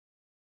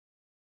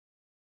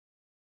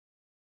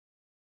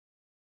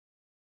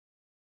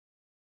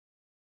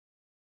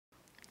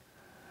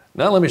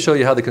Now let me show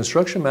you how the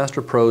Construction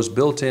Master Pro's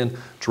built-in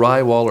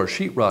drywall or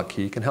sheetrock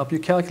key can help you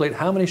calculate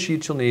how many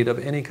sheets you'll need of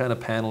any kind of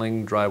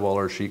paneling, drywall,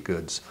 or sheet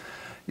goods.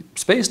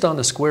 It's based on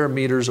the square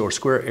meters or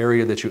square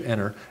area that you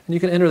enter, and you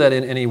can enter that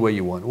in any way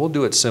you want. We'll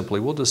do it simply.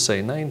 We'll just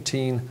say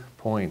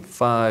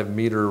 19.5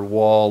 meter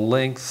wall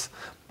length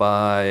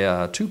by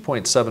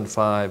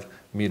 2.75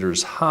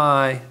 meters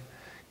high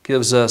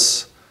gives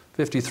us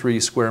 53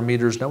 square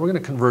meters. Now we're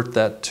going to convert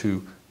that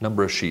to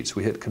number of sheets.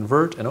 We hit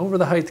convert, and over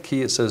the height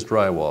key it says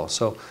drywall.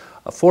 So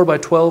a 4 by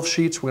 12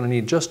 sheets, we're going to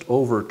need just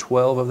over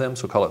 12 of them,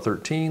 so call it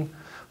 13.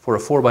 For a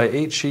 4 by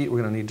 8 sheet,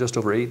 we're going to need just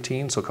over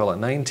 18, so call it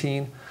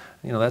 19.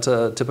 You know, that's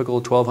a typical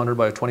 1200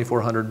 by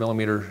 2400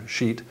 millimeter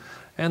sheet.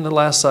 And the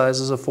last size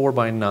is a 4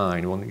 by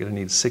 9. We're going to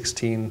need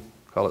 16,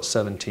 call it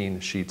 17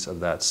 sheets of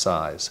that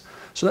size.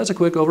 So that's a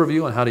quick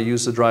overview on how to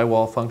use the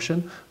drywall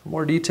function. For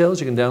more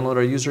details, you can download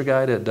our user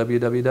guide at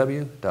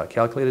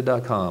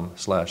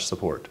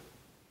www.calculated.com/support.